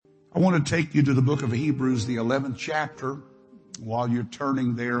I want to take you to the book of Hebrews, the 11th chapter. While you're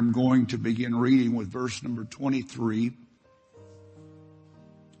turning there, I'm going to begin reading with verse number 23.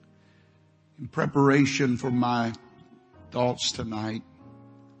 In preparation for my thoughts tonight,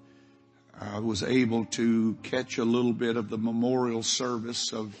 I was able to catch a little bit of the memorial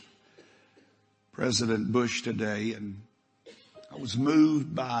service of President Bush today, and I was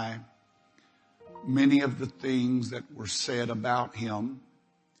moved by many of the things that were said about him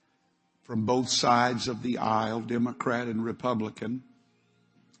from both sides of the aisle, Democrat and Republican.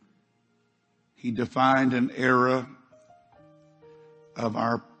 He defined an era of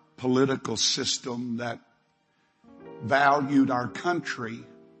our political system that valued our country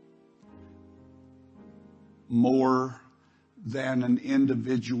more than an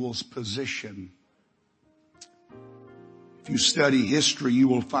individual's position. If you study history, you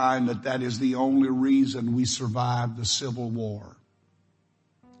will find that that is the only reason we survived the Civil War.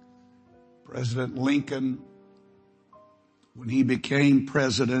 President Lincoln, when he became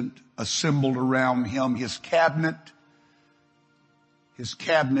president, assembled around him his cabinet. His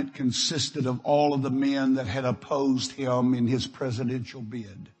cabinet consisted of all of the men that had opposed him in his presidential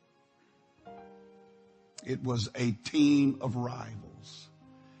bid. It was a team of rivals.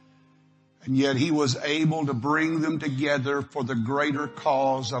 And yet he was able to bring them together for the greater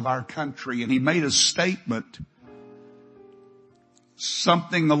cause of our country. And he made a statement,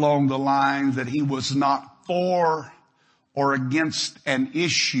 something along the lines that he was not for or against an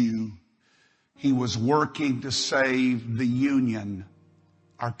issue. He was working to save the Union,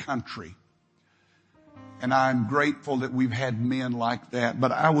 our country. And I'm grateful that we've had men like that.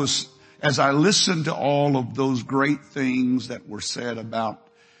 But as I listened to all of those great things that were said about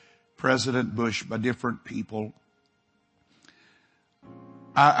President Bush by different people,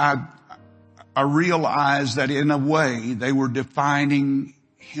 I realized that in a way they were defining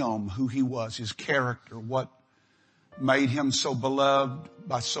him, who he was, his character, what made him so beloved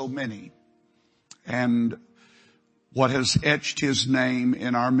by so many, and what has etched his name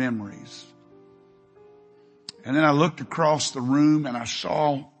in our memories. And then I looked across the room and I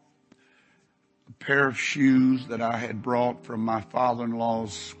saw a pair of shoes that I had brought from my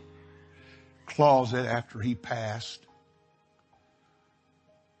father-in-law's closet after he passed.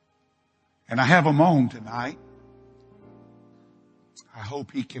 And I have them on tonight. I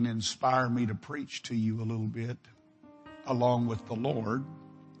hope he can inspire me to preach to you a little bit along with the Lord.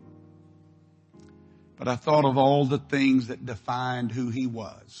 But I thought of all the things that defined who he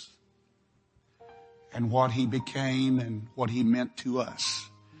was and what he became and what he meant to us.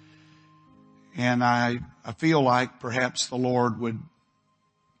 And I feel like perhaps the Lord would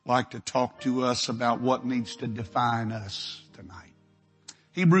like to talk to us about what needs to define us tonight.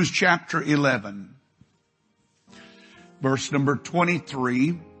 Hebrews chapter 11, verse number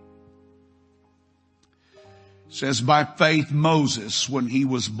 23 says, by faith Moses, when he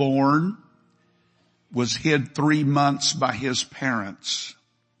was born, was hid 3 months by his parents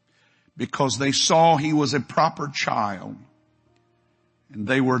because they saw he was a proper child and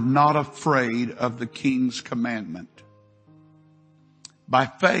they were not afraid of the king's commandment. By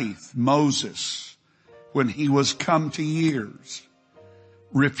faith, Moses, when he was come to years,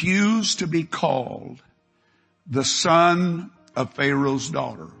 refused to be called the son of Pharaoh's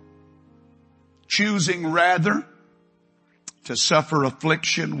daughter, choosing rather to suffer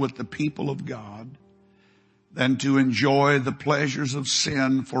affliction with the people of God than to enjoy the pleasures of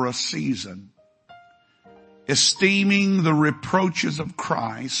sin for a season, esteeming the reproaches of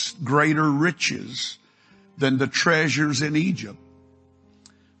Christ greater riches than the treasures in Egypt.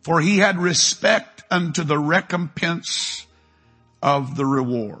 For he had respect unto the recompense of the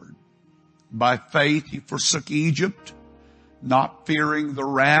reward. By faith he forsook Egypt, not fearing the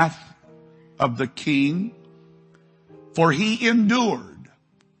wrath of the king, for he endured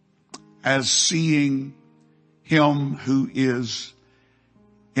as seeing him who is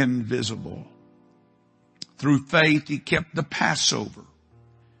invisible. Through faith he kept the Passover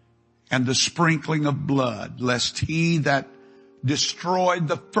and the sprinkling of blood, lest he that destroyed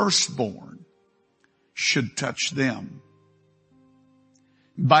the firstborn should touch them.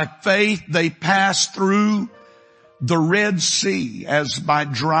 By faith they passed through the Red Sea as by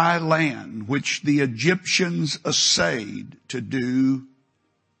dry land, which the Egyptians essayed to do,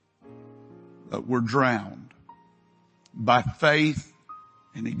 but were drowned. By faith,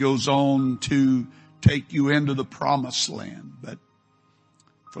 and he goes on to take you into the promised land, but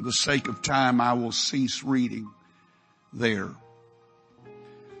for the sake of time I will cease reading there.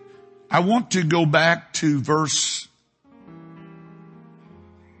 I want to go back to verse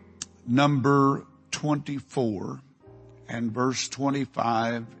number 24 and verse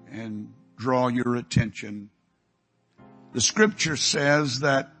 25 and draw your attention. The scripture says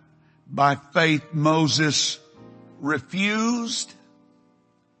that by faith Moses refused,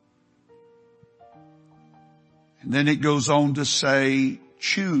 and then it goes on to say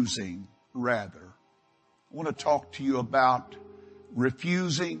choosing rather. I want to talk to you about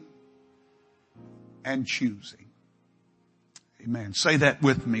refusing and choosing. Amen. Say that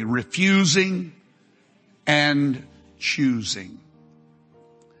with me. Refusing and choosing.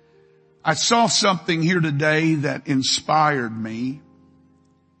 I saw something here today that inspired me.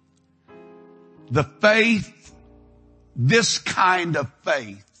 The faith, this kind of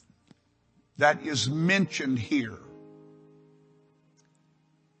faith that is mentioned here,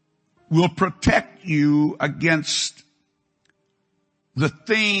 will protect you against the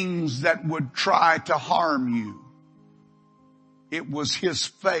things that would try to harm you. It was his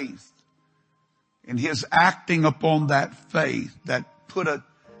faith and his acting upon that faith that put a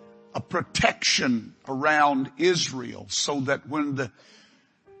protection around Israel so that when the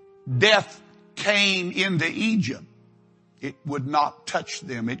death came into Egypt, it would not touch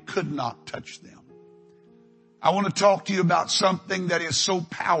them. It could not touch them. I want to talk to you about something that is so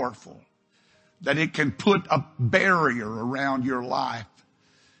powerful that it can put a barrier around your life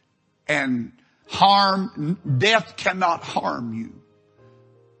and death cannot harm you.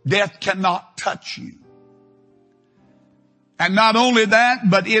 Death cannot touch you. And not only that,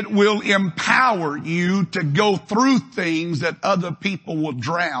 but it will empower you to go through things that other people will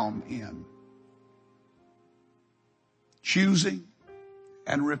drown in. Choosing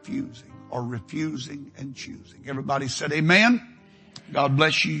and refusing, or refusing and choosing. Everybody said amen. God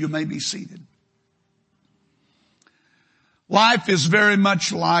bless you. You may be seated. Life is very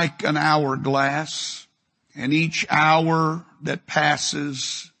much like an hourglass, and each hour that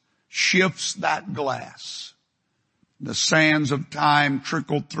passes shifts that glass. The sands of time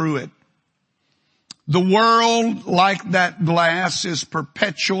trickle through it. The world, like that glass, is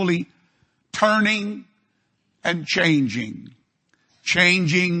perpetually turning and changing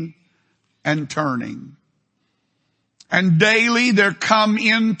and turning. And daily there come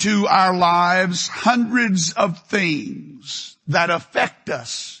into our lives hundreds of things that affect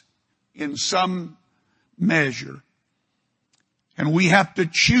us in some measure. And we have to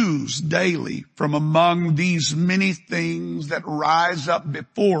choose daily from among these many things that rise up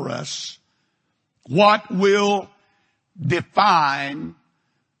before us what will define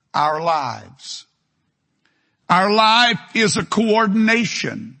our lives. Our life is a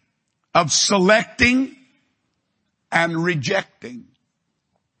coordination of selecting and rejecting.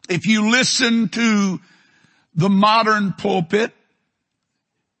 If you listen to the modern pulpit,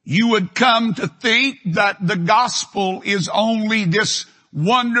 you would come to think that the gospel is only this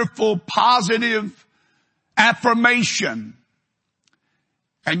wonderful, positive affirmation.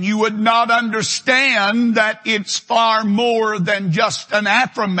 And you would not understand that it's far more than just an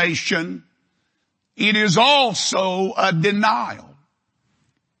affirmation. It is also a denial.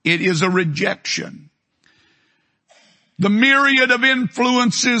 It is a rejection. The myriad of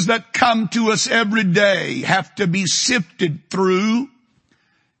influences that come to us every day have to be sifted through,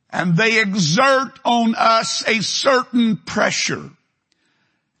 and they exert on us a certain pressure.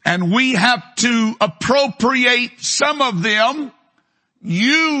 And we have to appropriate some of them,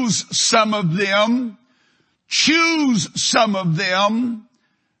 use some of them, choose some of them,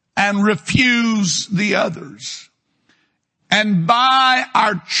 and refuse the others. And by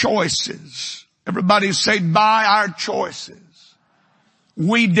our choices, everybody say by our choices,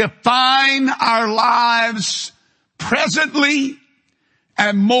 we define our lives presently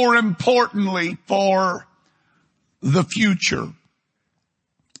and more importantly for the future.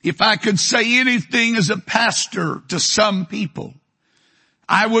 If I could say anything as a pastor to some people,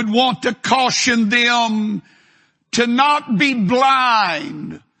 I would want to caution them to not be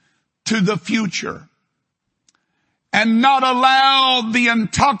blind to the future and not allow the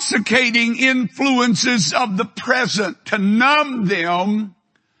intoxicating influences of the present to numb them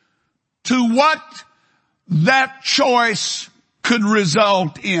to what that choice could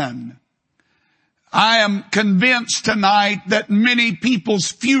result in. I am convinced tonight that many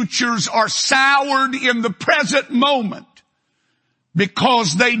people's futures are soured in the present moment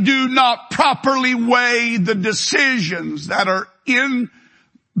because they do not properly weigh the decisions that are in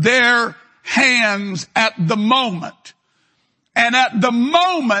their hands at the moment. And at the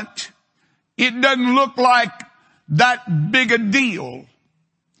moment, it doesn't look like that big a deal.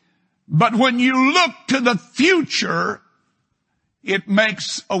 But when you look to the future, it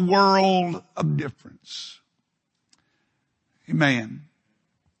makes a world of difference. Amen.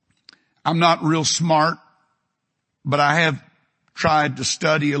 I'm not real smart, but I have tried to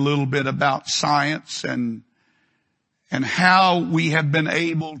study a little bit about science and how we have been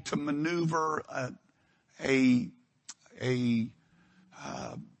able to maneuver a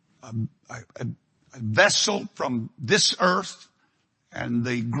vessel from this earth and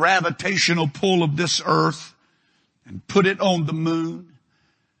the gravitational pull of this earth and put it on the moon,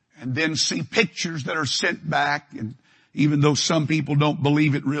 and then see pictures that are sent back. And even though some people don't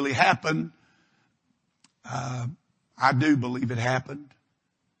believe it really happened, I do believe it happened.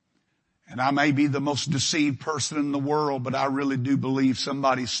 And I may be the most deceived person in the world, but I really do believe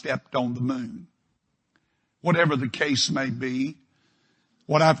somebody stepped on the moon. Whatever the case may be,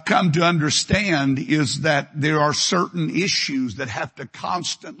 what I've come to understand is that there are certain issues that have to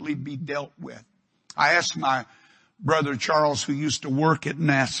constantly be dealt with. I asked my brother Charles, who used to work at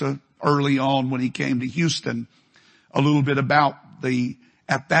NASA early on when he came to Houston, a little bit about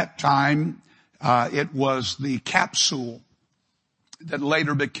at that time, it was the capsule that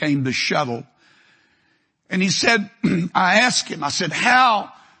later became the shuttle. And he said, I asked him, I said,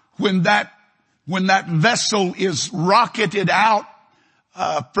 how, when that vessel is rocketed out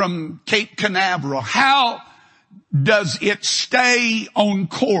from Cape Canaveral, how does it stay on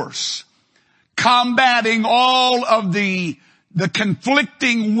course, combating all of the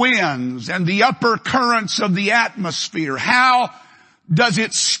conflicting winds and the upper currents of the atmosphere? How does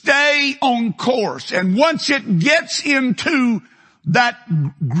it stay on course? And once it gets into that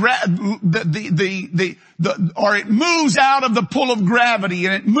or it moves out of the pull of gravity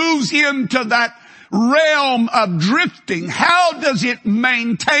and it moves into that realm of drifting, how does it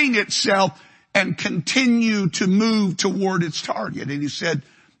maintain itself and continue to move toward its target? And he said,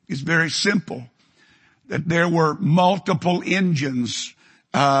 it's very simple, that there were multiple engines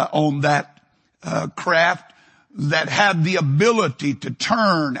on that craft that had the ability to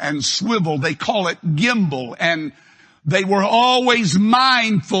turn and swivel. They call it gimbal. And they were always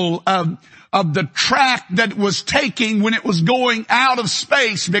mindful of the track that it was taking when it was going out of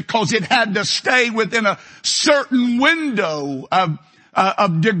space, because it had to stay within a certain window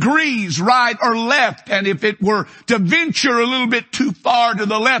of degrees, right or left. And if it were to venture a little bit too far to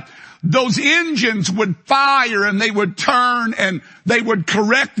the left, those engines would fire and they would turn and they would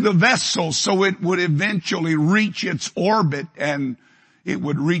correct the vessel so it would eventually reach its orbit and it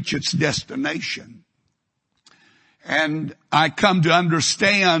would reach its destination. And I come to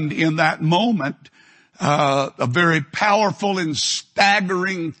understand in that moment a very powerful and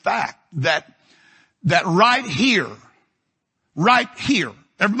staggering fact that right here,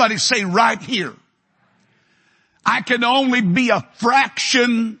 everybody say right here, I can only be a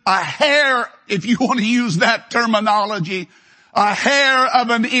fraction, a hair, if you want to use that terminology, a hair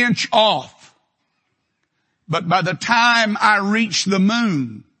of an inch off. But by the time I reach the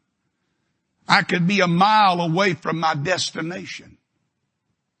moon, I could be a mile away from my destination.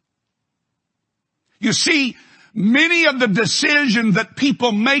 You see, many of the decisions that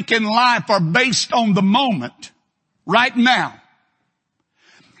people make in life are based on the moment, right now.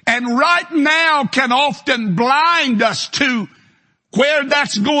 And right now can often blind us to where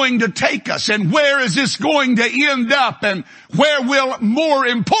that's going to take us and where is this going to end up, and more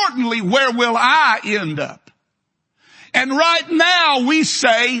importantly, where will I end up? And right now we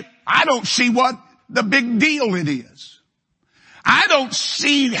say, I don't see what the big deal it is. I don't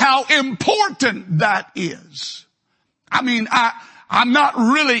see how important that is. I mean, I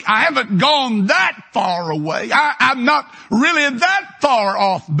haven't gone that far away. I'm not really that far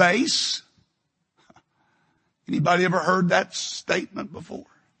off base. Anybody ever heard that statement before?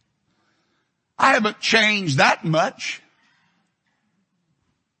 I haven't changed that much.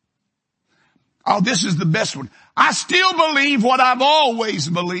 Oh, this is the best one. I still believe what I've always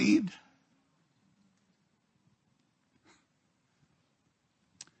believed.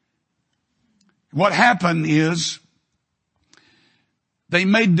 What happened is they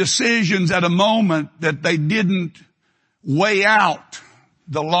made decisions at a moment that they didn't weigh out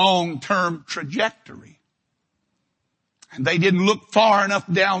the long-term trajectory. And they didn't look far enough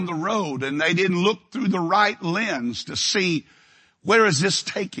down the road, and they didn't look through the right lens to see, where is this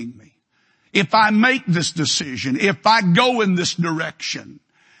taking me? If I make this decision, if I go in this direction,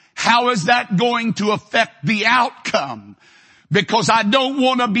 how is that going to affect the outcome? Because I don't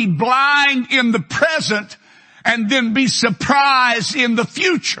want to be blind in the present and then be surprised in the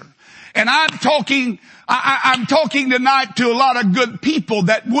future. And I'm talking tonight to a lot of good people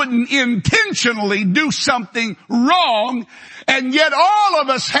that wouldn't intentionally do something wrong, and yet all of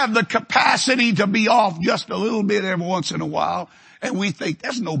us have the capacity to be off just a little bit every once in a while, and we think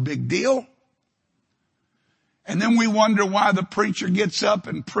that's no big deal. And then we wonder why the preacher gets up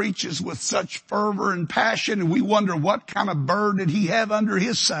and preaches with such fervor and passion, and we wonder what kind of bird did he have under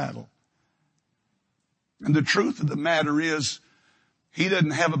his saddle. And the truth of the matter is, he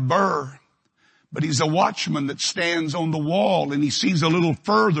doesn't have a burr, but he's a watchman that stands on the wall, and he sees a little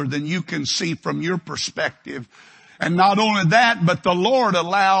further than you can see from your perspective. And not only that, but the Lord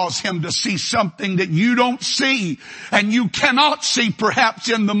allows him to see something that you don't see and you cannot see perhaps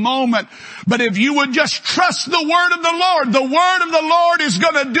in the moment. But if you would just trust the word of the word of the Lord is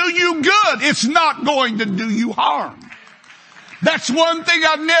going to do you good. It's not going to do you harm. That's one thing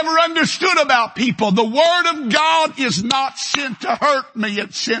I've never understood about people. The word of God is not sent to hurt me.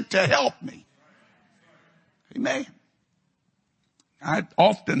 It's sent to help me. Amen. It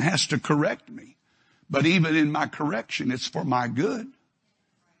often has to correct me. But even in my correction, it's for my good.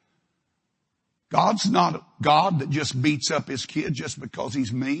 God's not a God that just beats up his kid just because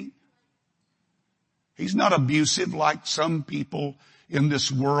he's mean. He's not abusive like some people in this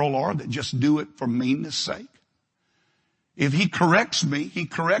world are that just do it for meanness sake. If he corrects me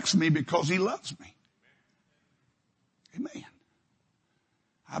because he loves me. Amen.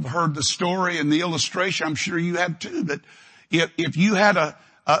 I've heard the story and the illustration, I'm sure you have too, that if you had a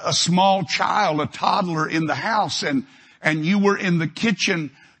small child, a toddler in the house and you were in the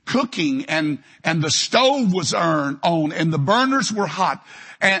kitchen cooking and the stove was on and the burners were hot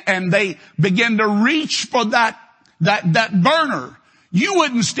and they began to reach for that burner, you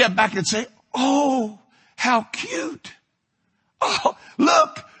wouldn't step back and say, "Oh, how cute. Oh,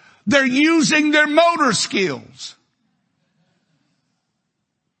 look, they're using their motor skills."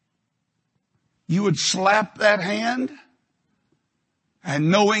 You would slap that hand and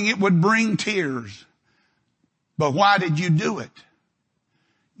knowing it would bring tears. But why did you do it?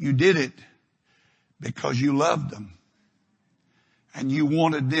 You did it because you loved them and you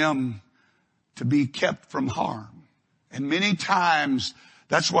wanted them to be kept from harm. And many times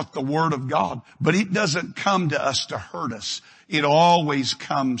that's what the word of God, but it doesn't come to us to hurt us. It always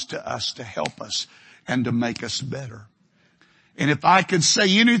comes to us to help us and to make us better. And if I could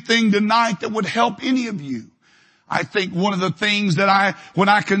say anything tonight that would help any of you, I think one of the things that when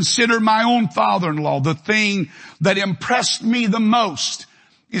I consider my own father-in-law, the thing that impressed me the most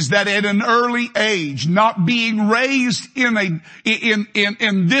is that at an early age, not being raised in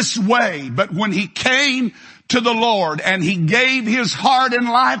this way, but when he came to the Lord and he gave his heart and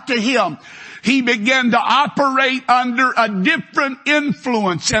life to him, he began to operate under a different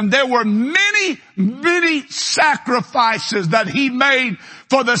influence, and there were many, many sacrifices that he made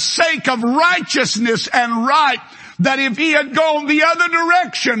for the sake of righteousness and right, that if he had gone the other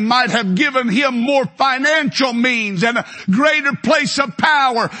direction might have given him more financial means and a greater place of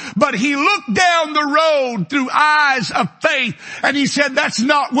power. But he looked down the road through eyes of faith and he said, "That's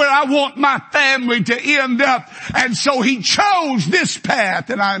not where I want my family to end up." And so he chose this path,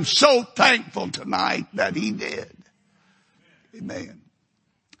 and I'm so thankful tonight that he did. Amen.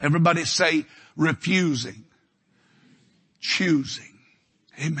 Everybody say refusing, choosing.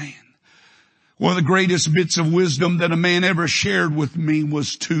 Amen. One of the greatest bits of wisdom that a man ever shared with me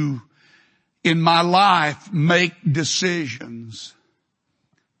was to, in my life, make decisions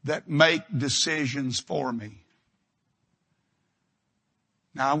that make decisions for me.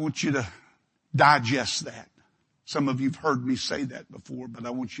 Now I want you to digest that. Some of you have heard me say that before, but I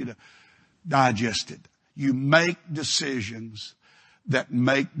want you to digest it. You make decisions that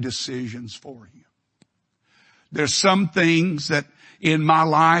make decisions for you. There's some things that in my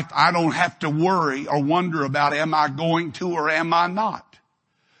life I don't have to worry or wonder about, am I going to or am I not?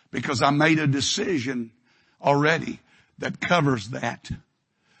 Because I made a decision already that covers that.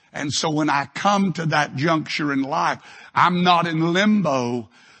 And so when I come to that juncture in life, I'm not in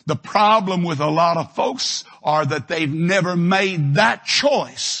limbo. The problem with a lot of folks are that they've never made that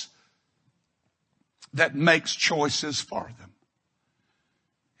choice that makes choices for them.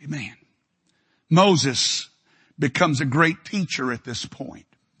 Amen. Moses becomes a great teacher at this point.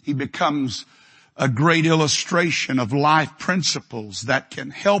 He becomes a great illustration of life principles that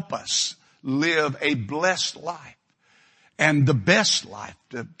can help us live a blessed life and the best life,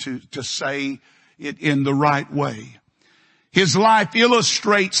 to say it in the right way. His life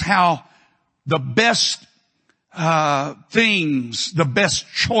illustrates how the best things, the best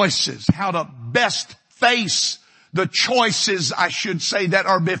choices, how to best face the choices, I should say, that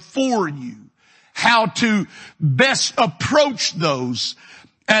are before you. How to best approach those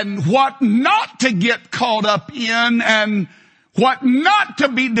and what not to get caught up in and what not to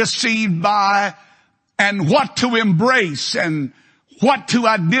be deceived by and what to embrace and what to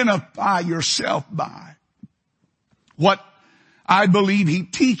identify yourself by. What I believe he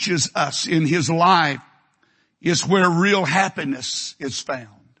teaches us in his life is where real happiness is found,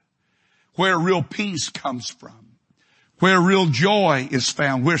 where real peace comes from, where real joy is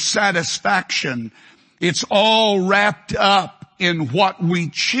found, where satisfaction. It's all wrapped up in what we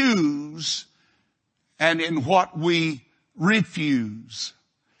choose and in what we refuse.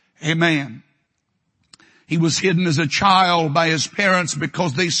 Amen. He was hidden as a child by his parents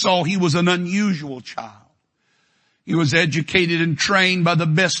because they saw he was an unusual child. He was educated and trained by the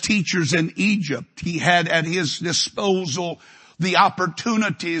best teachers in Egypt. He had at his disposal the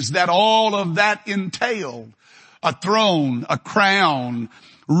opportunities that all of that entailed. A throne, a crown,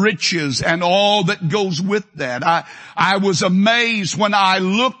 riches, and all that goes with that. I was amazed when I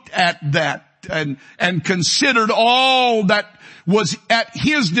looked at that and considered all that was at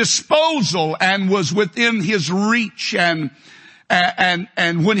his disposal and was within his reach. And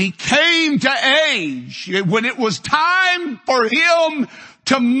when he came to age, when it was time for him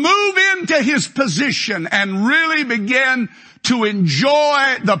to move into his position and really begin to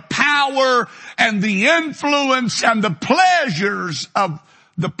enjoy the power and the influence and the pleasures of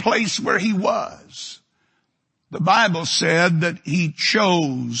the place where he was, the Bible said that he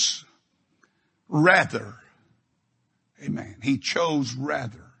chose rather. Amen. He chose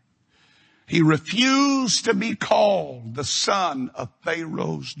rather. He refused to be called the son of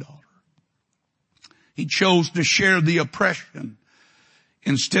Pharaoh's daughter. He chose to share the oppression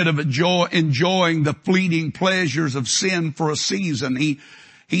instead of enjoying the fleeting pleasures of sin for a season. He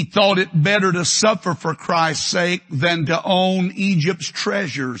thought it better to suffer for Christ's sake than to own Egypt's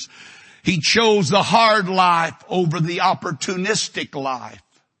treasures. He chose the hard life over the opportunistic life.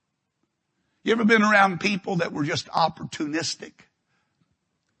 You ever been around people that were just opportunistic?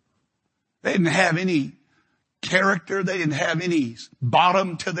 They didn't have any character. They didn't have any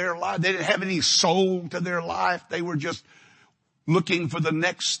bottom to their life. They didn't have any soul to their life. They were just looking for the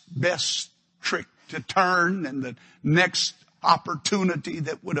next best trick to turn and the next opportunity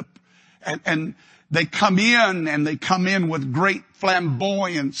that would have, and they come in with great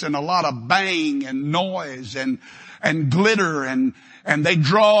flamboyance and a lot of bang and noise and glitter and they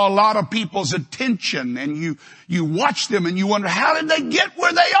draw a lot of people's attention, and you watch them and you wonder, how did they get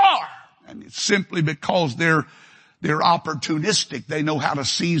where they are? And it's simply because they're opportunistic. They know how to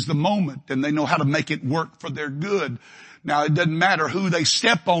seize the moment and they know how to make it work for their good. Now, it doesn't matter who they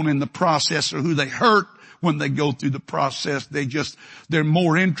step on in the process or who they hurt when they go through the process. They're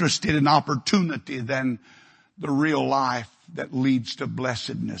more interested in opportunity than the real life that leads to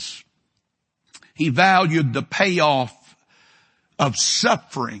blessedness. He valued the payoff of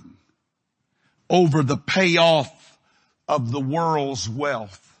suffering over the payoff of the world's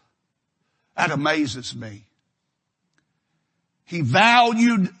wealth. That amazes me. He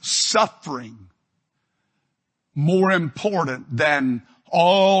valued suffering more important than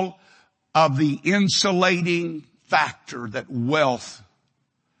all of the insulating factor that wealth.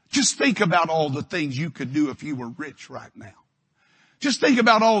 Just think about all the things you could do if you were rich right now. Just think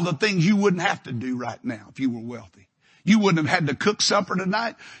about all the things you wouldn't have to do right now if you were wealthy. You wouldn't have had to cook supper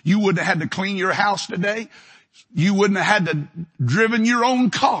tonight. You wouldn't have had to clean your house today. You wouldn't have had to driven your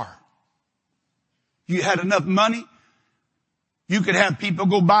own car. You had enough money. You could have people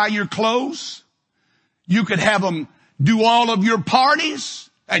go buy your clothes. You could have them do all of your parties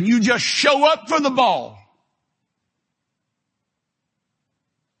and you just show up for the ball.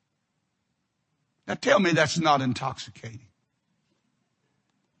 Now tell me that's not intoxicating.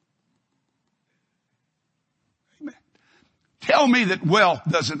 Amen. Tell me that wealth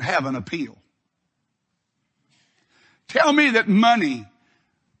doesn't have an appeal. Tell me that money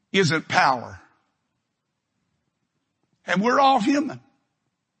isn't power. And we're all human.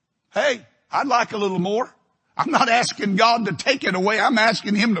 Hey, I'd like a little more. I'm not asking God to take it away. I'm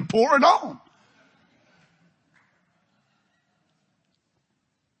asking him to pour it on.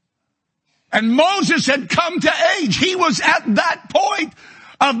 And Moses had come to age. He was at that point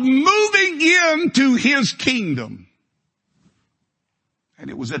of moving into his kingdom. And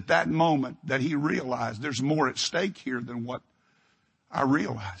it was at that moment that he realized there's more at stake here than what I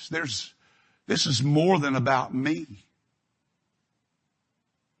realized. This is more than about me.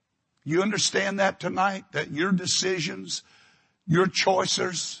 You understand that tonight? That your decisions, your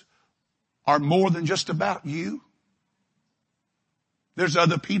choices are more than just about you? There's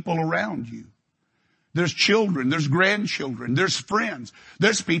other people around you. There's children, there's grandchildren, there's friends.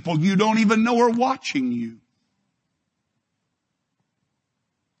 There's people you don't even know are watching you.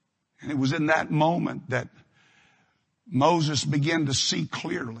 And it was in that moment that Moses began to see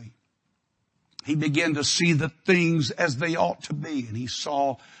clearly. He began to see the things as they ought to be. And he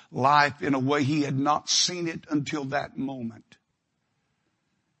saw life in a way he had not seen it until that moment.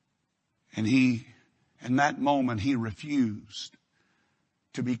 And he In that moment, he refused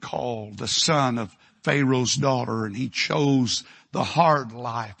to be called the son of Pharaoh's daughter, and he chose the hard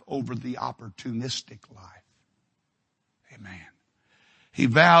life over the opportunistic life. Amen. He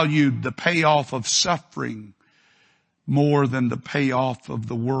valued the payoff of suffering more than the payoff of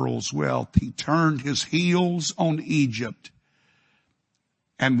the world's wealth. He turned his heels on Egypt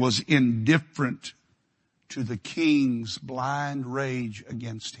and was indifferent to the king's blind rage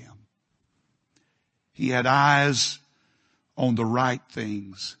against him. He had eyes on the right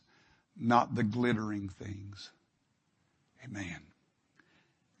things, not the glittering things. Amen.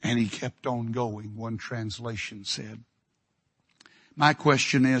 And he kept on going, one translation said. My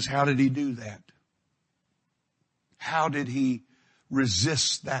question is, how did he do that? How did he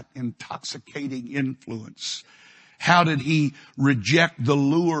resist that intoxicating influence? How did he reject the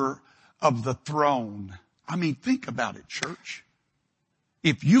lure of the throne? I mean, think about it, church.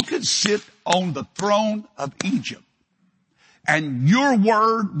 If you could sit on the throne of Egypt and your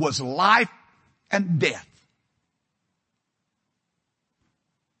word was life and death,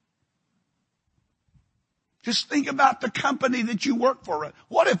 just think about the company that you work for.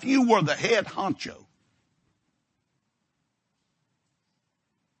 What if you were the head honcho?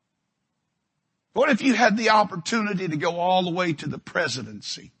 What if you had the opportunity to go all the way to the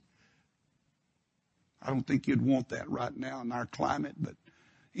presidency? I don't think you'd want that right now in our climate, but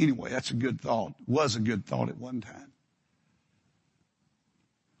anyway, that's a good thought. Was a good thought at one time.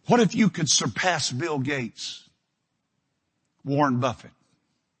 What if you could surpass Bill Gates, Warren Buffett?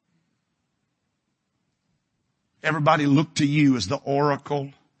 Everybody looked to you as the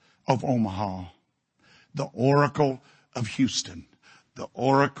oracle of Omaha, the oracle of Houston, the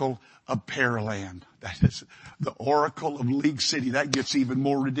oracle of Pearland. That is the oracle of League City. That gets even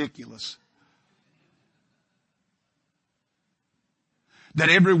more ridiculous. That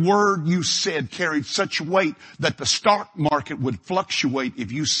every word you said carried such weight that the stock market would fluctuate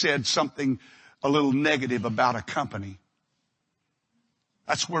if you said something a little negative about a company.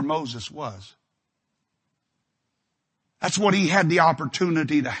 That's where Moses was. That's what he had the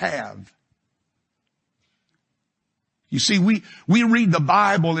opportunity to have. You see, we read the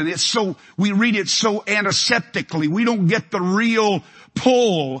Bible and we read it so antiseptically. We don't get the real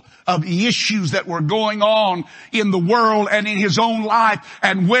pull of the issues that were going on in the world and in his own life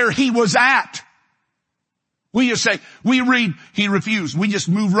and where he was at. We just say, we read, he refused. We just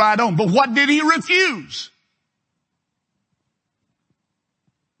move right on. But what did he refuse?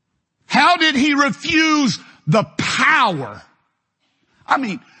 How did he refuse the power? I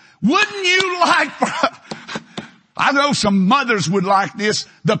mean, wouldn't you like, I know some mothers would like this,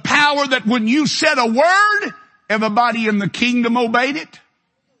 the power that when you said a word, everybody in the kingdom obeyed it?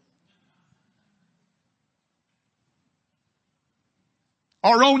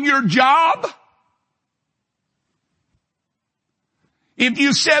 Or on your job? If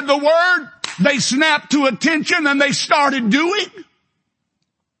you said the word, they snapped to attention and they started doing?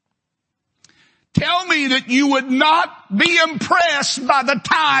 Tell me that you would not be impressed by the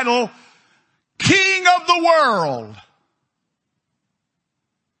title King of the World.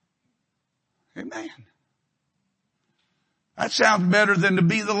 Amen. That sounds better than to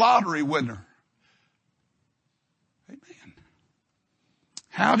be the lottery winner. Amen.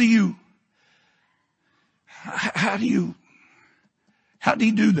 How do you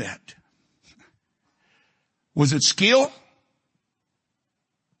do that? Was it skill?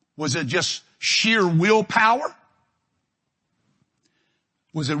 Was it just sheer willpower?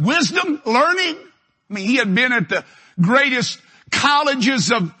 Was it wisdom, learning? I mean, he had been at the greatest colleges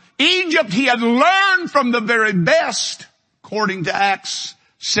of Egypt. He had learned from the very best, according to Acts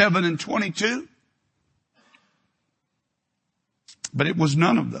 7:22. But it was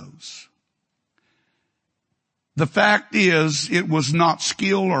none of those. The fact is, it was not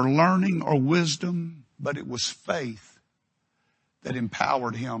skill or learning or wisdom, but it was faith that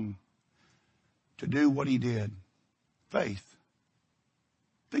empowered him to do what he did. Faith.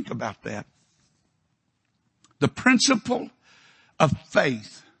 Think about that. The principle of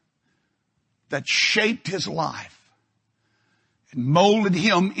faith that shaped his life and molded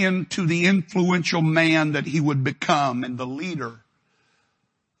him into the influential man that he would become and the leader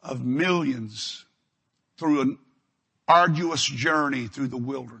of millions through an arduous journey through the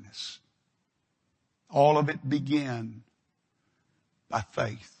wilderness. All of it began by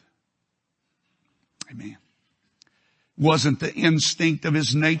faith. Amen. Wasn't the instinct of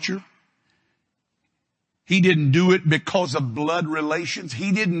his nature. He didn't do it because of blood relations.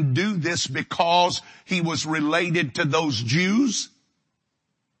 He didn't do this because he was related to those Jews.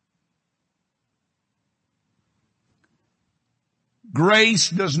 Grace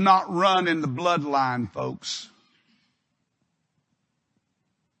does not run in the bloodline, folks.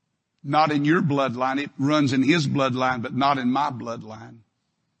 Not in your bloodline. It runs in His bloodline, but not in my bloodline.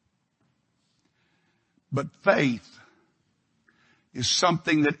 But faith is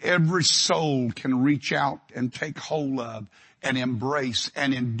something that every soul can reach out and take hold of and embrace.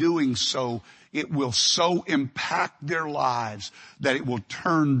 And in doing so, it will so impact their lives that it will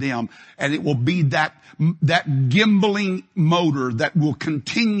turn them, and it will be that gimbling motor that will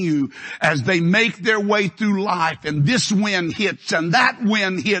continue as they make their way through life, and this wind hits and that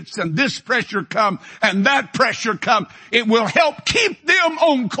wind hits and this pressure comes and that pressure comes. It will help keep them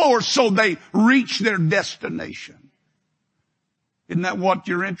on course so they reach their destination. Isn't that what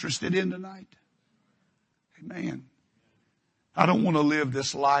you're interested in tonight? Amen. I don't want to live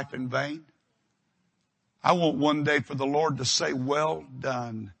this life in vain. I want one day for the Lord to say, well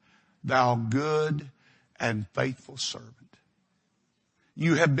done, thou good and faithful servant.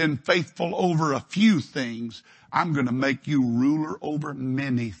 You have been faithful over a few things. I'm going to make you ruler over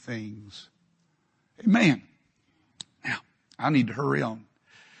many things. Amen. Now, I need to hurry on.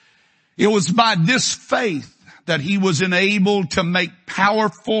 It was by this faith that he was enabled to make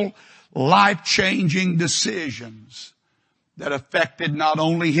powerful, life-changing decisions that affected not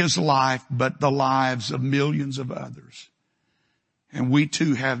only his life, but the lives of millions of others. And we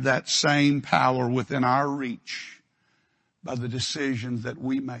too have that same power within our reach by the decisions that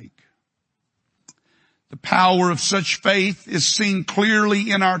we make. The power of such faith is seen clearly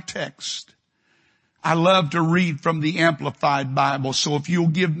in our text. I love to read from the Amplified Bible, so if you'll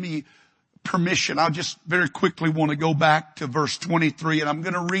give me permission, I'll just very quickly want to go back to verse 23, and I'm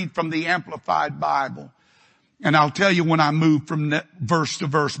going to read from the Amplified Bible. And I'll tell you when I move from verse to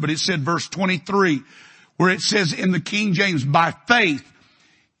verse, but it said verse 23, where it says in the King James, by faith,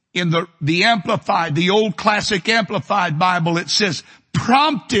 in the Amplified, the old classic Amplified Bible, it says,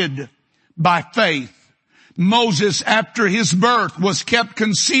 prompted by faith, Moses, after his birth, was kept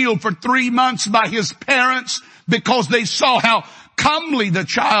concealed for 3 months by his parents because they saw how comely the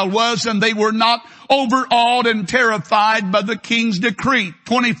child was, and they were not overawed and terrified by the king's decree.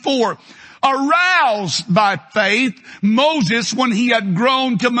 24, aroused by faith, Moses, when he had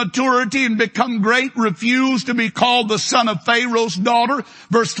grown to maturity and become great, refused to be called the son of Pharaoh's daughter.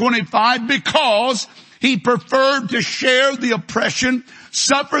 Verse 25, because he preferred to share the oppression,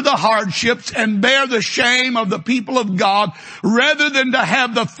 suffer the hardships, and bear the shame of the people of God, rather than to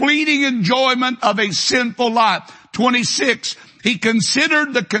have the fleeting enjoyment of a sinful life. 26, he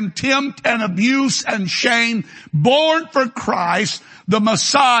considered the contempt and abuse and shame borne for Christ, the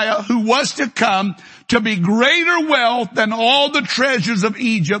Messiah who was to come, to be greater wealth than all the treasures of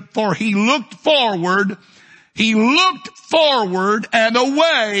Egypt, for he looked forward and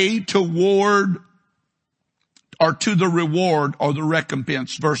away toward or to the reward or the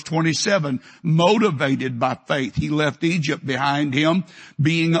recompense. Verse 27, motivated by faith, he left Egypt behind him,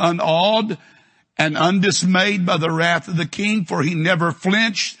 being unawed and undismayed by the wrath of the king, for he never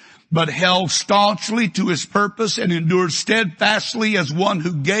flinched, but held staunchly to his purpose and endured steadfastly as one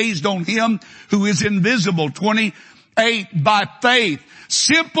who gazed on him who is invisible. 28, by faith,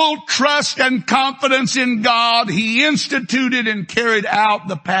 simple trust and confidence in God, he instituted and carried out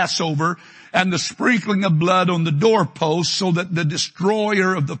the Passover and the sprinkling of blood on the doorpost, so that the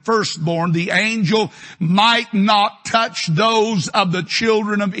destroyer of the firstborn, the angel, might not touch those of the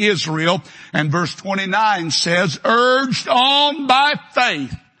children of Israel. And verse 29 says, urged on by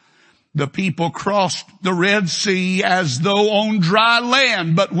faith, the people crossed the Red Sea as though on dry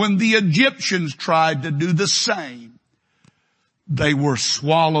land. But when the Egyptians tried to do the same, they were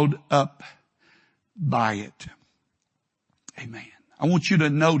swallowed up by it. Amen. I want you to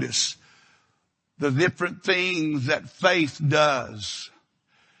notice the different things that faith does.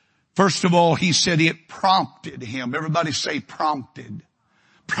 First of all, he said it prompted him. Everybody say prompted.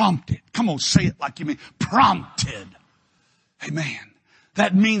 Prompted. Come on, say it like you mean. Prompted. Amen.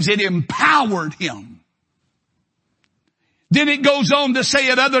 That means it empowered him. Then it goes on to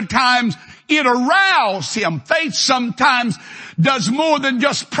say at other times, it aroused him. Faith sometimes does more than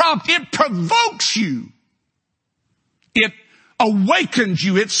just prompt. It provokes you. It awakens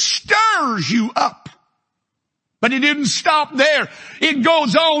you. It stirs you up. But it didn't stop there. It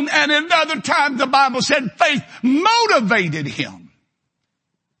goes on, and at another time the Bible said faith motivated him.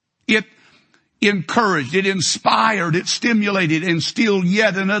 It encouraged, it inspired, it stimulated, and still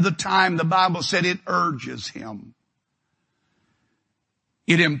yet another time the Bible said it urges him.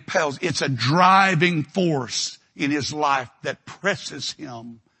 It impels. It's a driving force in his life that presses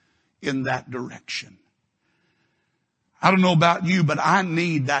him in that direction. I don't know about you, but I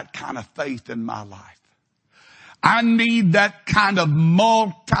need that kind of faith in my life. I need that kind of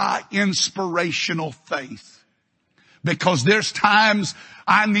multi-inspirational faith. Because there's times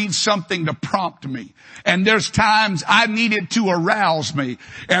I need something to prompt me. And there's times I need it to arouse me.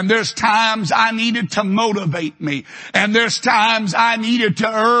 And there's times I need it to motivate me. And there's times I need it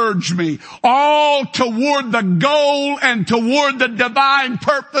to urge me. All toward the goal and toward the divine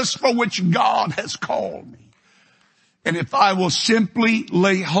purpose for which God has called me. And if I will simply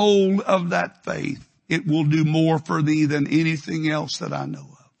lay hold of that faith, it will do more for thee than anything else that I know of.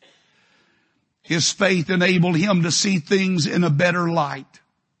 His faith enabled him to see things in a better light.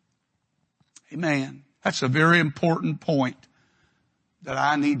 Amen. That's a very important point that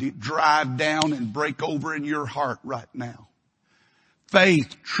I need to drive down and break over in your heart right now.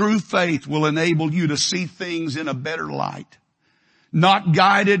 Faith, true faith, will enable you to see things in a better light. Not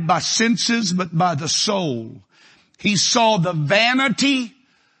guided by senses, but by the soul. He saw the vanity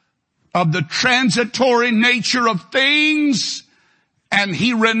of the transitory nature of things, and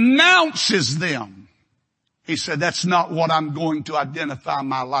he renounces them. He said, that's not what I'm going to identify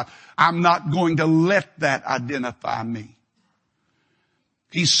my life. I'm not going to let that identify me.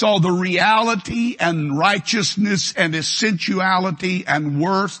 He saw the reality and righteousness and essentiality and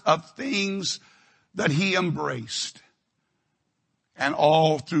worth of things that he embraced. And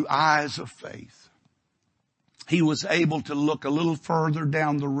all through eyes of faith. He was able to look a little further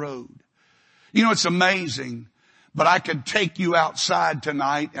down the road. You know, it's amazing. But I could take you outside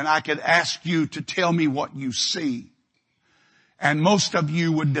tonight and I could ask you to tell me what you see. And most of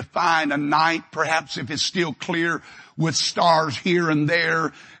you would define a night, perhaps if it's still clear, with stars here and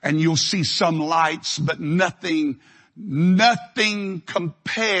there, and you'll see some lights, but nothing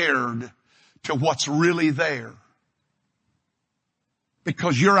compared to what's really there.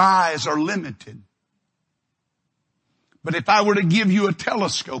 Because your eyes are limited. But if I were to give you a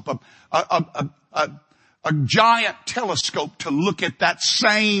telescope, a giant telescope to look at that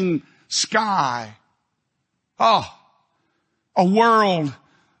same sky. A world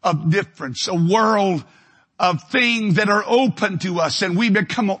of difference, a world of things that are open to us, and we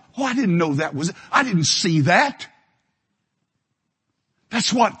become, I didn't know that was, I didn't see that.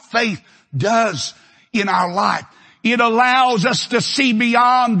 That's what faith does in our life. It allows us to see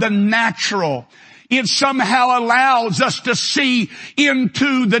beyond the natural. It somehow allows us to see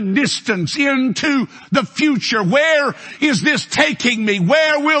into the distance, into the future. Where is this taking me?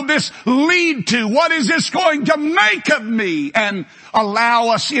 Where will this lead to? What is this going to make of me? And allow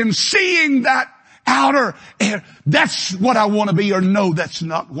us in seeing that outer air. That's what I want to be, or no, that's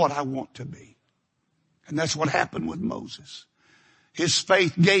not what I want to be. And that's what happened with Moses. His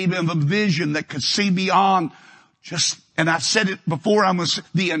faith gave him a vision that could see beyond and I've said it before,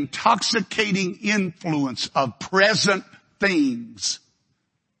 the intoxicating influence of present things.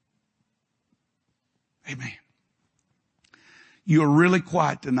 Amen. You're really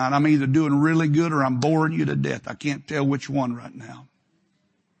quiet tonight. I'm either doing really good or I'm boring you to death. I can't tell which one right now.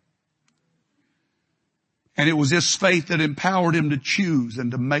 And it was this faith that empowered him to choose and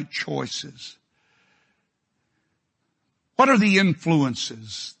to make choices. What are the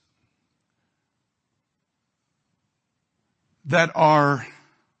influences that are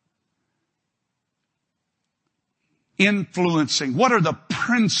influencing? What are the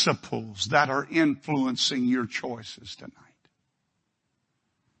principles that are influencing your choices tonight?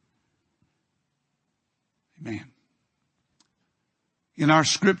 Amen. In our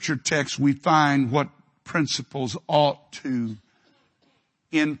scripture text, we find what principles ought to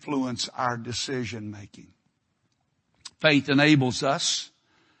influence our decision making. Faith enables us,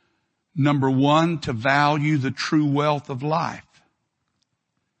 number one, to value the true wealth of life.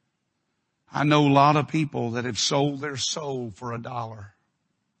 I know a lot of people that have sold their soul for $1.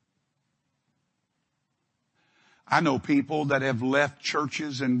 I know people that have left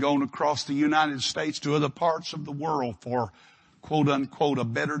churches and gone across the United States to other parts of the world for, quote unquote, a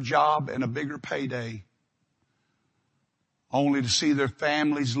better job and a bigger payday, only to see their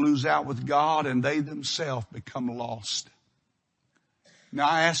families lose out with God and they themselves become lost. Now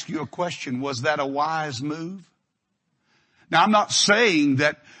I ask you a question. Was that a wise move? Now I'm not saying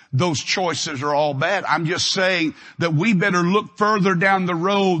that those choices are all bad. I'm just saying that we better look further down the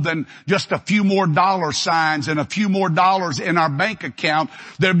road than just a few more dollar signs and a few more dollars in our bank account.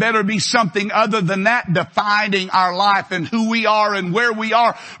 There better be something other than that defining our life and who we are and where we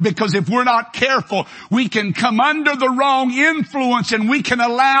are. Because if we're not careful, we can come under the wrong influence and we can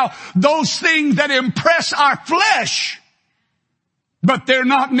allow those things that impress our flesh, but they're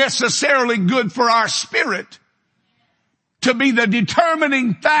not necessarily good for our spirit, to be the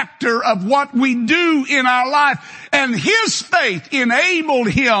determining factor of what we do in our life. And his faith enabled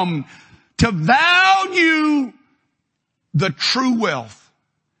him to value the true wealth.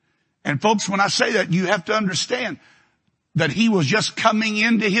 And folks, when I say that, you have to understand that he was just coming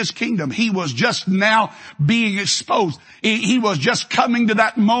into his kingdom. He was just now being exposed. He was just coming to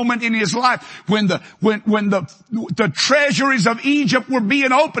that moment in his life when the treasuries of Egypt were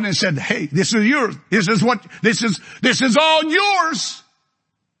being opened and said, hey, this is yours. This is all yours.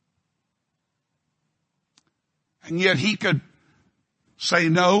 And yet he could say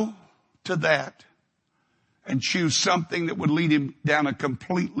no to that and choose something that would lead him down a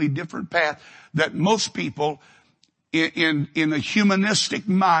completely different path that most people in a humanistic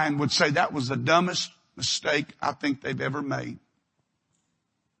mind would say that was the dumbest mistake I think they've ever made.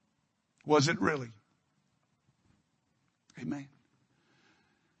 Was it really? Amen.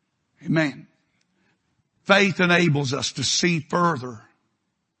 Amen. Faith enables us to see further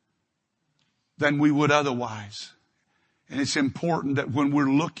than we would otherwise. And it's important that when we're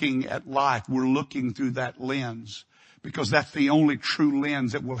looking at life, we're looking through that lens, because that's the only true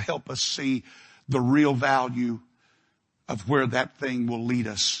lens that will help us see the real value of where that thing will lead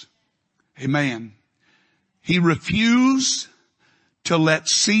us. Amen. He refused to let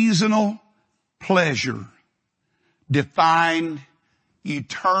seasonal pleasure define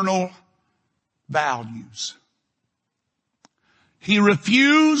eternal values. He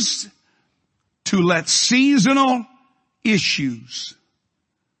refused to let seasonal issues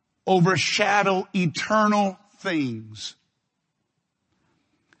overshadow eternal things.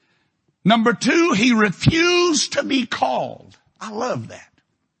 Number two, he refused to be called. I love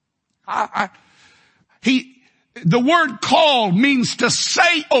that. The word called means to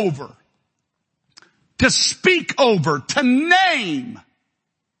say over, to speak over, to name.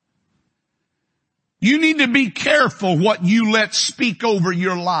 You need to be careful what you let speak over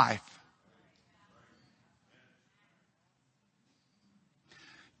your life.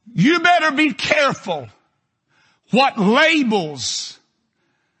 You better be careful what labels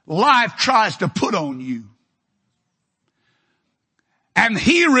life tries to put on you. And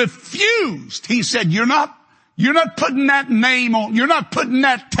he refused. He said, you're not putting that name on, you're not putting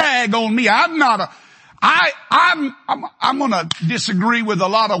that tag on me. I'm gonna disagree with a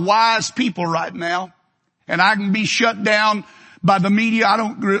lot of wise people right now. And I can be shut down by the media. I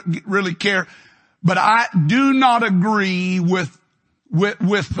don't really care. But I do not agree with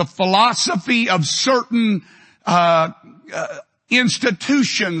the philosophy of certain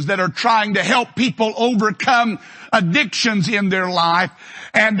institutions that are trying to help people overcome addictions in their life.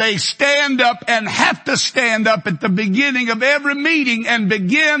 And they stand up and have to stand up at the beginning of every meeting and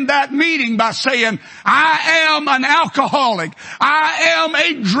begin that meeting by saying, I am an alcoholic. I am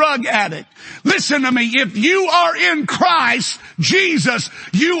a drug addict. Listen to me. If you are in Christ Jesus,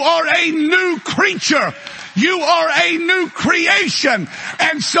 you are a new creature. You are a new creation.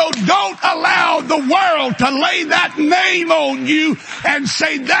 And so don't allow the world to lay that name on you and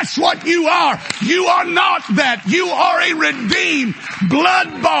say that's what you are. You are not that. You are a redeemed,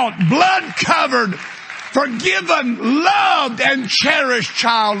 blood-bought, blood-covered, forgiven, loved, and cherished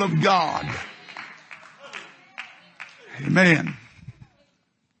child of God. Amen.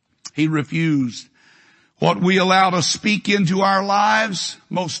 He refused. What we allow to speak into our lives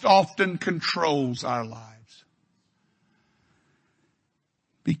most often controls our lives.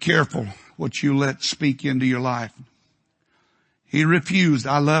 Be careful what you let speak into your life. He refused.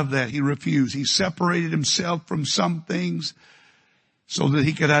 I love that. He refused. He separated himself from some things so that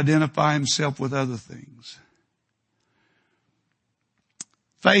he could identify himself with other things.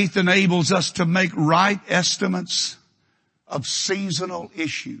 Faith enables us to make right estimates of seasonal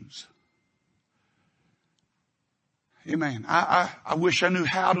issues. Amen. I wish I knew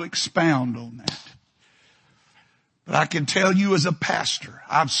how to expound on that. But I can tell you as a pastor,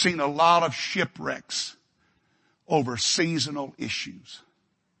 I've seen a lot of shipwrecks over seasonal issues.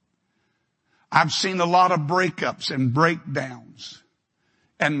 I've seen a lot of breakups and breakdowns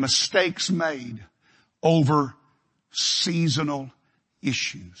and mistakes made over seasonal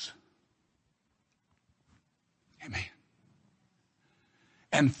issues. Amen.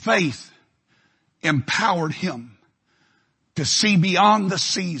 And faith empowered him to see beyond the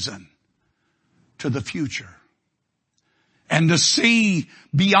season to the future. And to see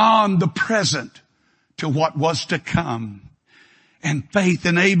beyond the present to what was to come. And faith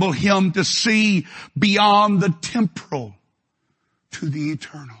enabled him to see beyond the temporal to the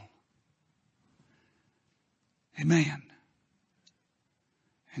eternal. Amen.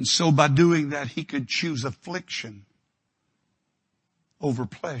 And so by doing that, he could choose affliction over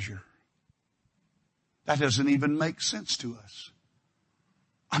pleasure. That doesn't even make sense to us.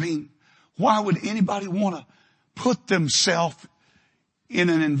 I mean, why would anybody want to put themselves in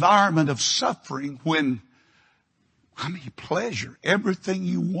an environment of suffering when I mean, pleasure. Everything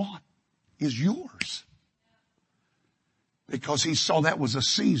you want is yours. Because he saw that was a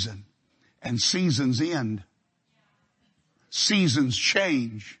season, and seasons end. Seasons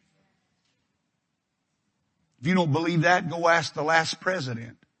change. If you don't believe that, go ask the last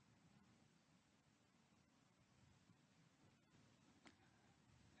president.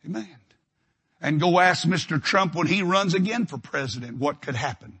 Amen. And go ask Mr. Trump when he runs again for president what could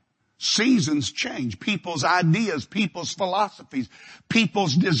happen. Seasons change. People's ideas, people's philosophies,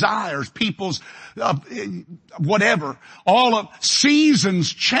 people's desires, people's whatever. All of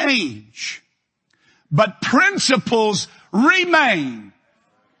seasons change. But principles remain.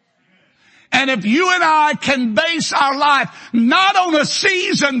 And if you and I can base our life not on a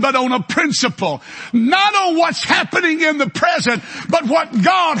season, but on a principle, not on what's happening in the present, but what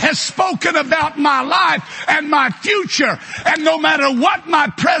God has spoken about my life and my future, and no matter what my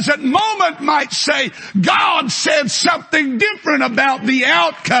present moment might say, God said something different about the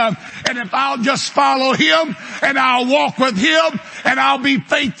outcome. And if I'll just follow Him and I'll walk with Him and I'll be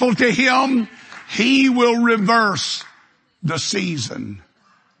faithful to Him, He will reverse the season.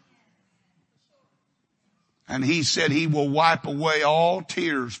 And He said He will wipe away all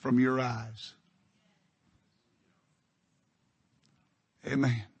tears from your eyes.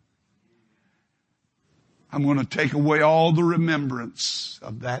 Amen. I'm going to take away all the remembrance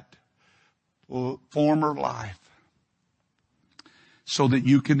of that former life so that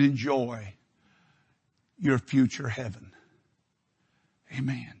you can enjoy your future heaven.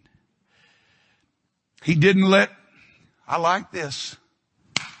 Amen. He didn't let, I like this,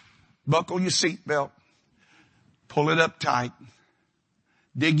 buckle your seatbelt. Pull it up tight.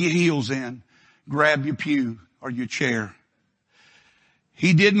 Dig your heels in. Grab your pew or your chair.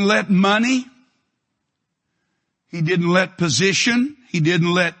 He didn't let money. He didn't let position. He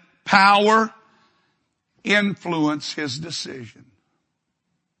didn't let power influence his decision.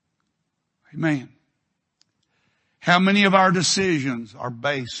 Amen. How many of our decisions are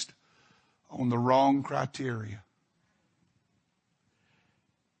based on the wrong criteria?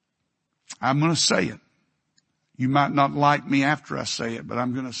 I'm going to say it. You might not like me after I say it, but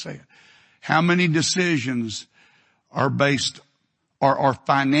I'm going to say it. How many decisions are based or are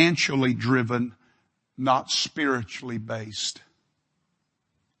financially driven, not spiritually based?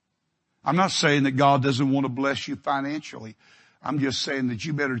 I'm not saying that God doesn't want to bless you financially. I'm just saying that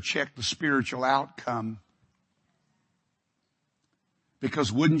you better check the spiritual outcome.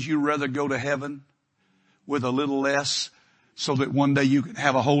 Because wouldn't you rather go to heaven with a little less so that one day you can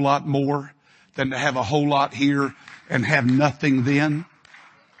have a whole lot more than to have a whole lot here and have nothing then?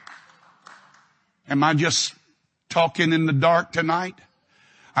 Am I just talking in the dark tonight?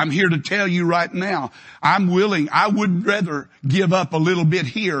 I'm here to tell you right now, I'm willing, I would rather give up a little bit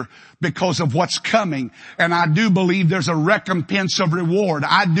here because of what's coming. And I do believe there's a recompense of reward.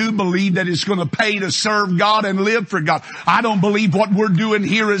 I do believe that it's going to pay to serve God and live for God. I don't believe what we're doing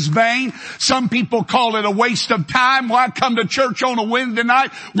here is vain. Some people call it a waste of time. Why come to church on a Wednesday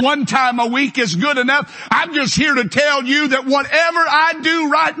night? One time a week is good enough. I'm just here to tell you that whatever I do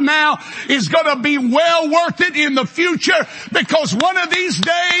right now is going to be well worth it in the future, because one of these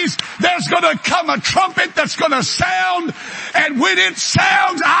days there's going to come a trumpet that's going to sound, and when it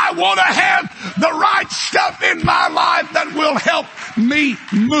sounds, I want to have the right stuff in my life that will help me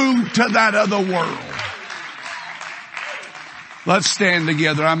move to that other world. Let's stand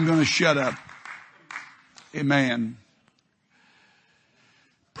together. I'm going to shut up. Amen.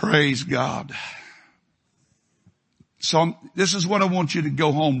 Praise God. So this is what I want you to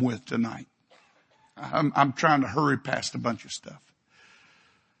go home with tonight. I'm trying to hurry past a bunch of stuff.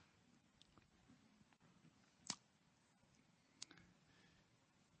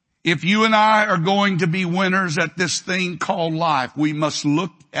 If you and I are going to be winners at this thing called life, we must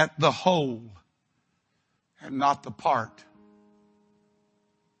look at the whole and not the part.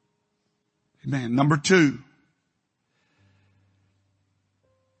 Amen. Number 2,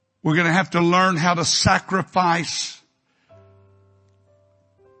 we're going to have to learn how to sacrifice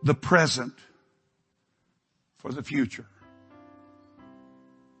the present for the future.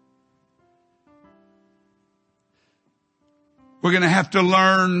 We're going to have to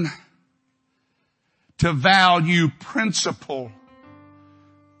learn to value principle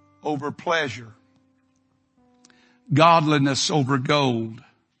over pleasure, godliness over gold,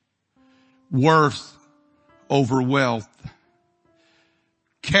 worth over wealth,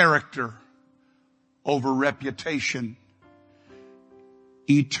 character over reputation,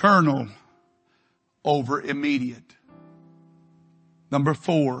 eternal over immediate. Number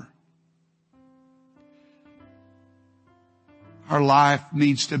 4, our life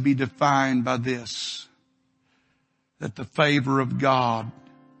needs to be defined by this: that the favor of God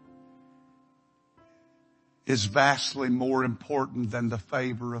is vastly more important than the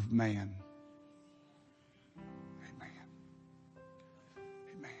favor of man. Amen.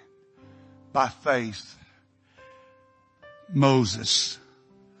 Amen. By faith, Moses,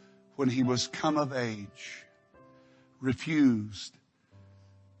 when he was come of age, refused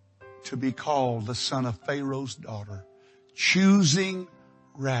to be called the son of Pharaoh's daughter, choosing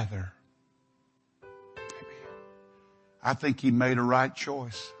rather. Amen. I think he made a right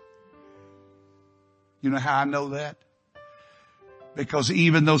choice. You know how I know that? Because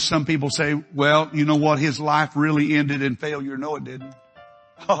even though some people say, well, you know what, his life really ended in failure. No, it didn't.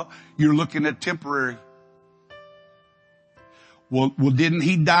 You're looking at temporary. Well, didn't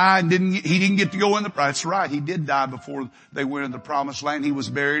he die and he didn't get to go in the, that's right. He did die before they went in the promised land. He was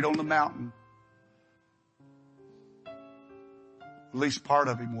buried on the mountain. At least part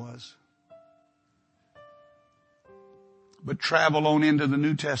of him was. But travel on into the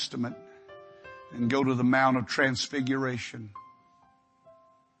New Testament and go to the Mount of Transfiguration.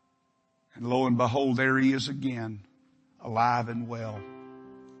 And lo and behold, there he is again, alive and well.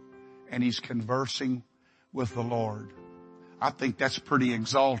 And he's conversing with the Lord. I think that's pretty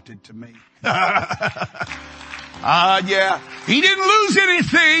exalted to me. Yeah. He didn't lose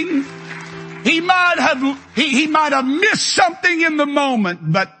anything. He might have missed something in the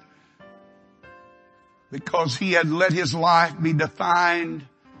moment, but because he had let his life be defined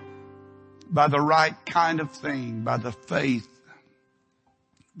by the right kind of thing, by the faith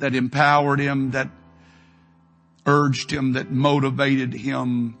that empowered him, that urged him, that motivated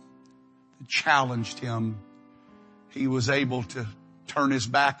him, that challenged him, he was able to turn his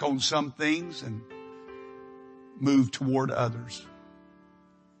back on some things and move toward others.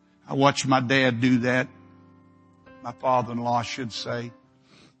 I watched my dad do that. My father-in-law, I should say.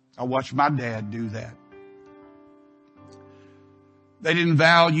 I watched my dad do that. They didn't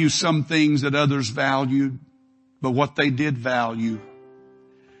value some things that others valued, but what they did value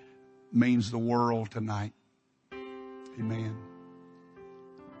means the world tonight. Amen.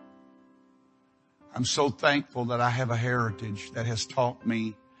 I'm so thankful that I have a heritage that has taught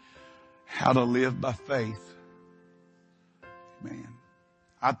me how to live by faith. Amen.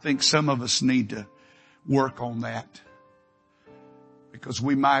 I think some of us need to work on that because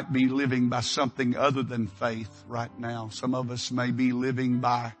we might be living by something other than faith right now. Some of us may be living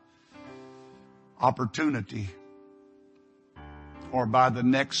by opportunity or by the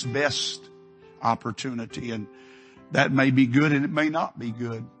next best opportunity, and that may be good and it may not be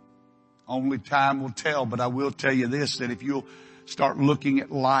good. Only time will tell, but I will tell you this, that if you'll start looking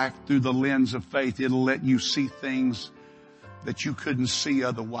at life through the lens of faith, it'll let you see things that you couldn't see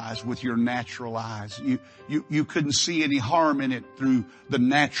otherwise with your natural eyes. You couldn't see any harm in it through the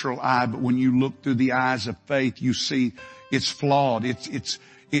natural eye, but when you look through the eyes of faith, you see it's flawed. It's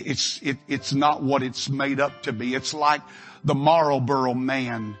not what it's made up to be. It's like the Marlboro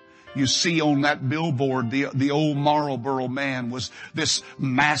Man. You see on that billboard, the old Marlboro Man was this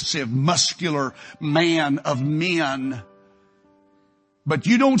massive, muscular man of men. But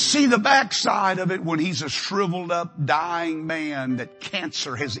you don't see the backside of it when he's a shriveled up, dying man that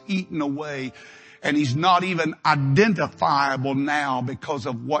cancer has eaten away. And he's not even identifiable now because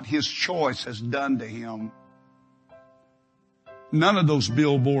of what his choice has done to him. None of those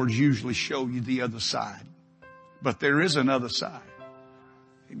billboards usually show you the other side. But there is another side.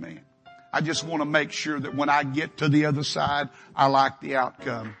 Amen. I just want to make sure that when I get to the other side, I like the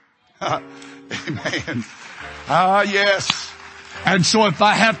outcome. Amen. Yes. And so if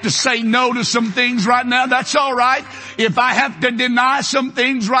I have to say no to some things right now, that's all right. If I have to deny some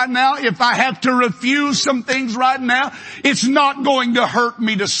things right now, if I have to refuse some things right now, it's not going to hurt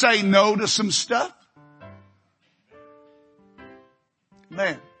me to say no to some stuff.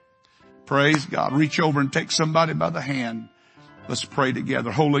 Man, praise God. Reach over and take somebody by the hand. Let's pray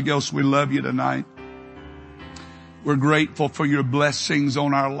together. Holy Ghost, we love you tonight. We're grateful for your blessings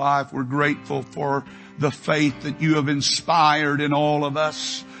on our life. We're grateful for the faith that you have inspired in all of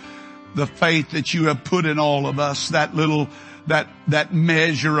us. The faith that you have put in all of us. That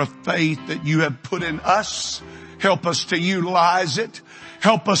measure of faith that you have put in us. Help us to utilize it.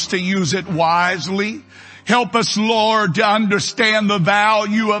 Help us to use it wisely. Help us, Lord, to understand the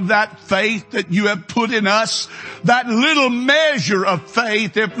value of that faith that you have put in us. That little measure of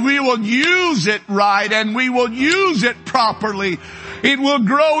faith, if we will use it right and we will use it properly, it will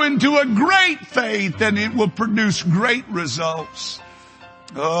grow into a great faith and it will produce great results.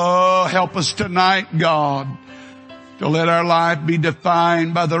 Oh, help us tonight, God, to let our life be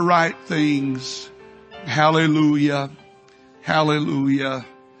defined by the right things. Hallelujah. Hallelujah.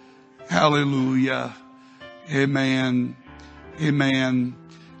 Hallelujah. Amen. Amen.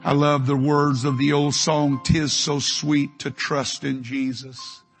 I love the words of the old song, "'Tis so sweet to trust in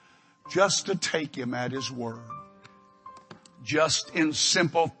Jesus, just to take Him at His word." Just in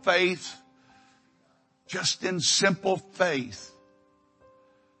simple faith. Just in simple faith.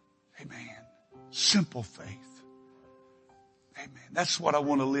 Amen. Simple faith. Amen. That's what I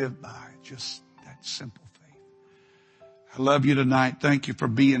want to live by. Just that simple faith. I love you tonight. Thank you for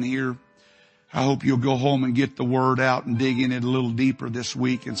being here. I hope you'll go home and get the word out and dig in it a little deeper this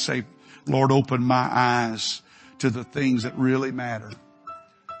week and say, "Lord, open my eyes to the things that really matter."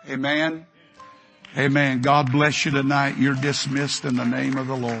 Amen. Amen. God bless you tonight. You're dismissed in the name of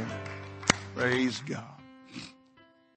the Lord. Praise God.